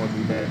टॉप पे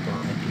मौजूद है तो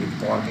हमें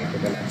एक और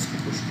कैपिटल X की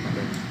पुश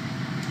करना है।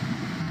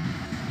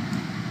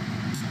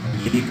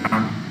 यही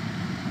काम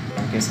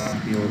के साथ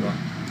भी होगा।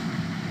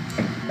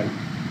 कैपिटल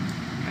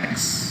X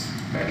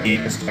पहले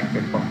एक स्टैक पे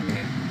टॉप पे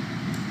है,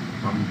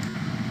 हम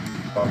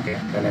और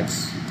कैपिटल X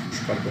पुश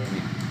कर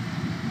देंगे।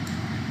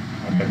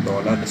 अगर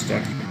डॉलर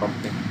स्टैक पे टॉप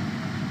पे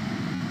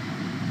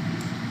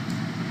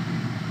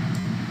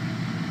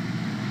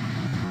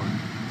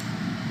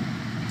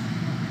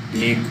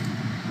एक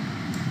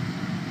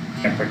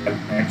कैपिटल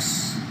X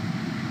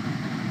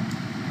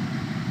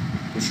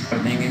पुश कर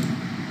देंगे।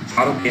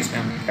 चारों केस में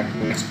हमने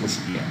कैपिटल X पुश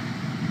किया,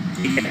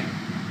 ठीक है,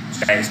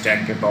 चाहे स्टैक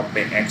के टॉप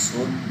पे X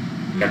हो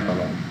या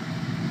डॉलर।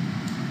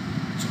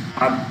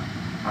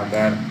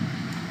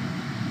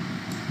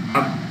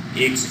 अब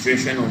एक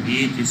सिचुएशन होगी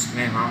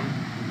जिसमें हम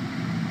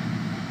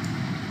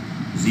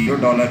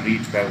 $0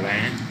 रीड कर रहे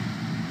हैं,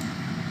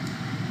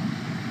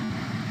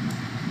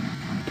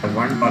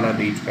 $1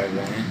 रीड कर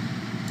रहे हैं।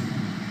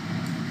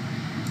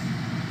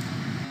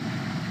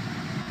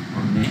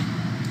 हमने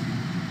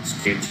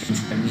स्टेट चेंज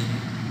करनी है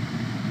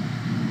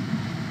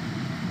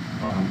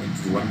और हमें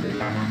Q1 पे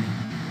लाना है।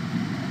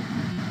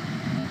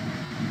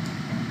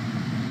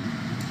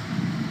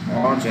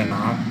 और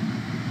जनाब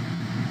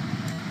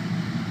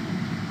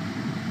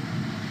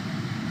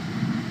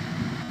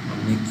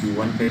हमने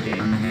Q1 पे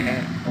लेना है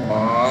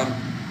और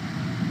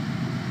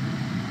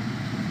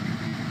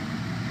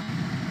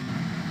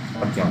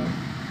क्या हो,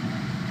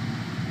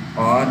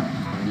 और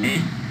हमने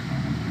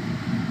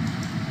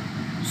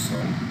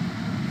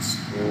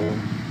इसको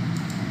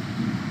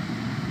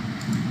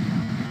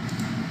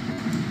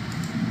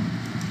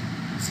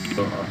 $0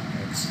 और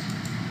X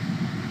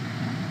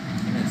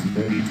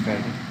 0 रीड कर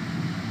दें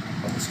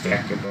और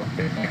स्टैक के टॉप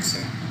पे X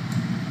है।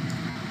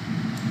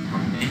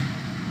 हमने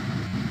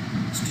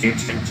स्टेट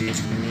चेंज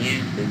करनी है,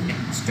 लेकिन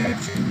स्टैक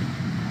चेंज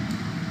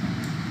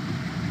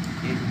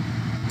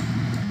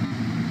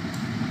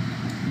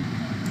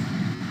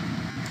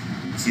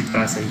इसी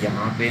तरह से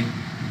यहाँ पे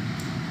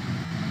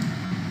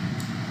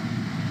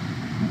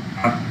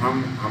अब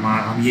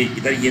हम ये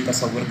इधर ये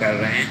तस्वर कर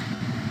रहे हैं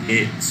कि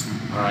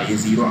ये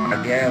 0 आ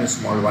गया है और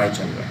स्मॉल y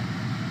चल रहा है।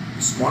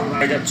 स्मॉल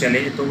y जब चले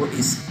तो वो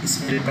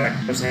इसमें जो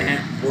कैरेक्टर्स हैं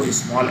वो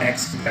स्मॉल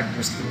x के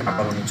कैरेक्टर्स के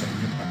बराबर होने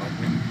चाहिए फॉर्मेट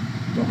में।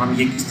 तो हम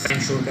ये किस तरह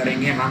इंश्योर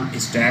करेंगे, हम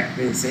स्टैक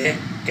पे से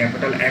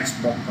कैपिटल X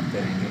पॉप करते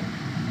रहेंगे।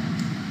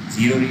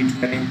 0 रीड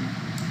करें,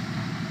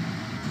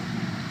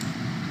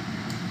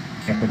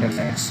 कैपिटल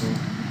X हो,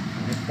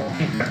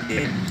 पॉपिंग करते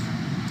हैं।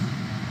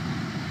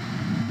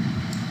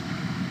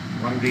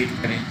 1 रीड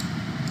करें,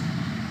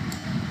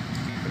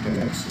 कैपिटल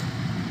X हो,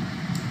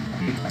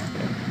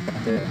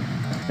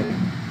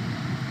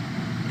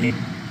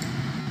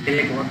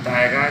 एक वक्त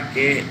आएगा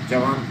कि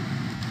जब हम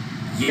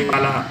ये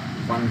वाला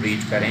 1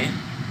 रीड करें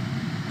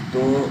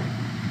तो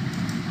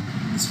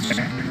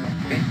स्टैक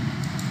पे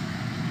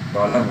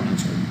डॉलर होना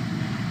चाहिए।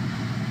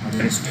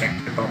 अगर स्टैक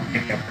के टॉप पे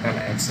कैपिटल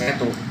X है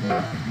तो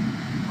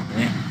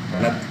हमने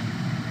गलत,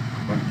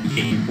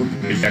 ये इनपुट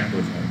रिजेक्ट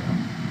हो जाएगा,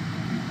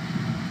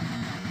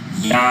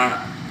 या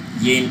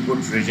ये इनपुट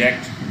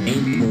रिजेक्ट नहीं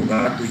भी होगा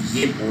तो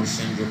ये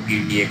पोर्शन जो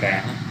PDA का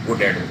है ना वो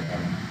डेड हो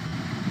जाएगा।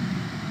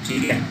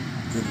 ठीक है,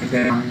 क्योंकि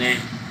फिर हमने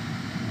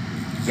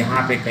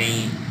यहाँ पे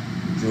कहीं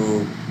जो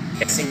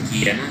गेसिंग की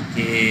है ना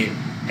कि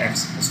X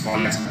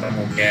स्मॉल x खत्म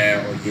हो गया है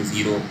और ये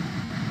 0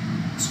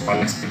 स्मॉल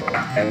x के बाद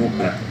है, वो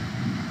गलत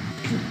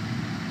है।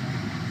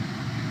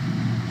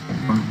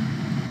 हम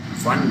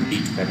 1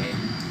 रीड करें,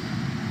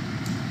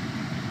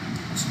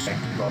 स्टैक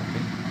के टॉप पे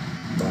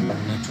डॉलर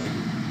होना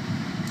चाहिए।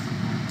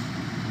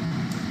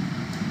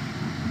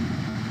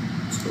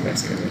 इसको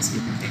वैसे का वैसे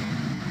ही रखेंगे,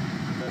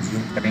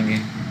 जूम करेंगे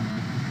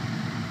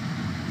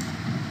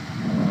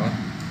और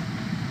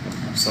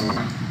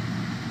समान।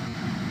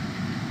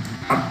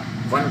 अब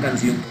 1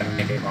 कंज्यूम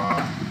करने के बाद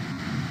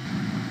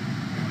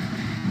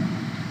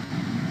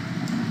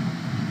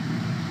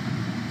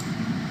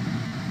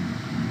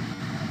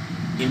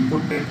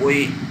इनपुट पे कोई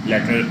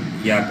लेटर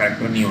या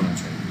कैरेक्टर नहीं होना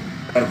चाहिए।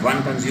 अगर 1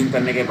 कंज्यूम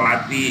करने के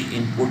बाद भी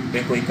इनपुट पे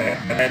कोई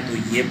कैरेक्टर है तो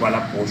ये वाला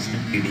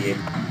पोर्शन PDA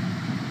का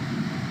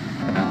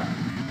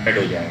ऐड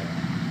हो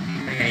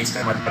जाएगा।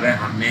 इसका मतलब है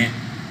हमने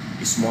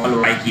स्मॉल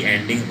y की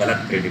एंडिंग गलत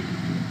प्रेडिक्ट की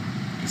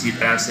है। इसी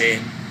तरह से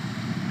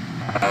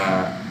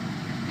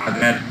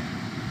अगर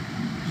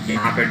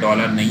यहाँ पे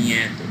डॉलर नहीं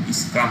है तो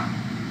इसका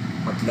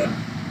मतलब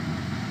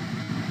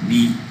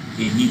भी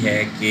यही है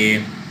कि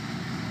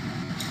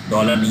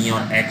डॉलर नहीं है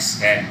और x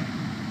है,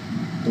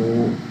 तो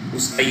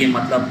उसका ये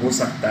मतलब हो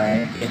सकता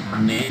है कि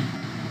हमने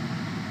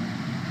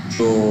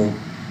जो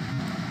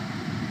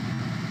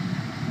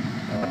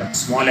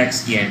स्मॉल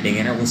x की एंडिंग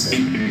है ना वो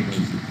सही प्रिडिक्ट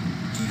नहीं की,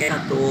 ठीक है ना।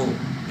 तो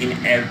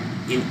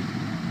इन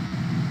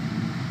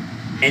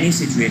एनी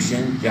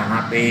सिचुएशन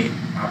जहाँ पे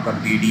आपका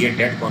PDA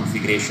डेट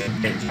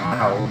कॉन्फ़िगरेशन पे जा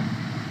रहा हो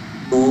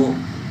तो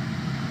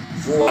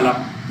वो वाला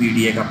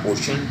PDA का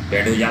पोर्शन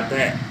डेड हो जाता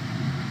है,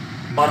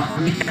 और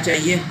हमें क्या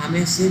चाहिए,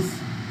 हमें सिर्फ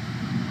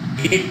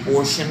एक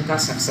पोर्शन का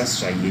सक्सेस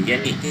चाहिए,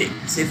 यानी कि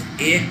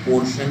सिर्फ एक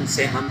पोर्शन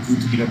से हम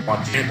Q3 में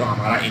पहुँचे तो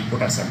हमारा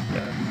इनपुट एक्सेप्ट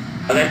है।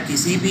 अगर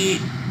किसी भी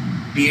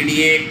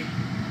PDA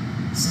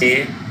से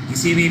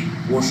किसी भी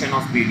पोर्शन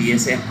ऑफ PDA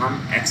से हम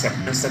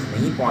एक्सेप्टेंस तक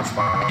नहीं पहुँच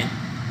पा रहे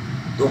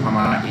हैं तो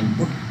हमारा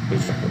इनपुट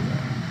रिजेक्ट हो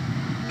जाएगा।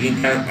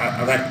 लेकिन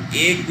अगर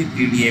एक भी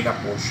PDA का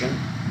पोर्शन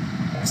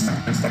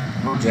एक्सेप्टेंस तक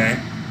पहुँच जाए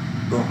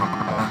तो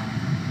हमारा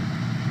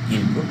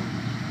इनपुट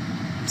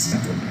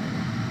एक्सेप्ट हो जाएगा।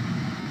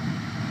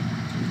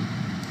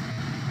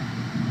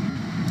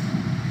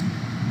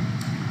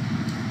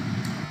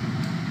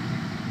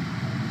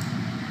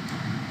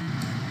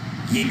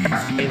 ये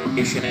ग्राफिकल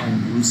नोटेशन है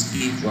उन रूल्स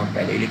की जो हम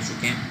पहले ही लिख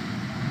चुके हैं।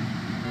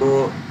 तो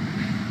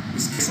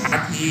इसके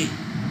साथ ही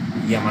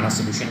ये हमारा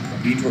सोल्यूशन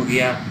कंप्लीट हो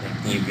गया।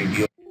 ये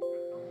वीडियो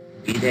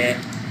उम्मीद है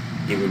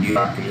ये वीडियो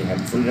आपके लिए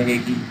हेल्पफुल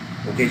रहेगी।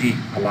 ओके जी,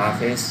 अल्लाह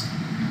हाफ़िज़।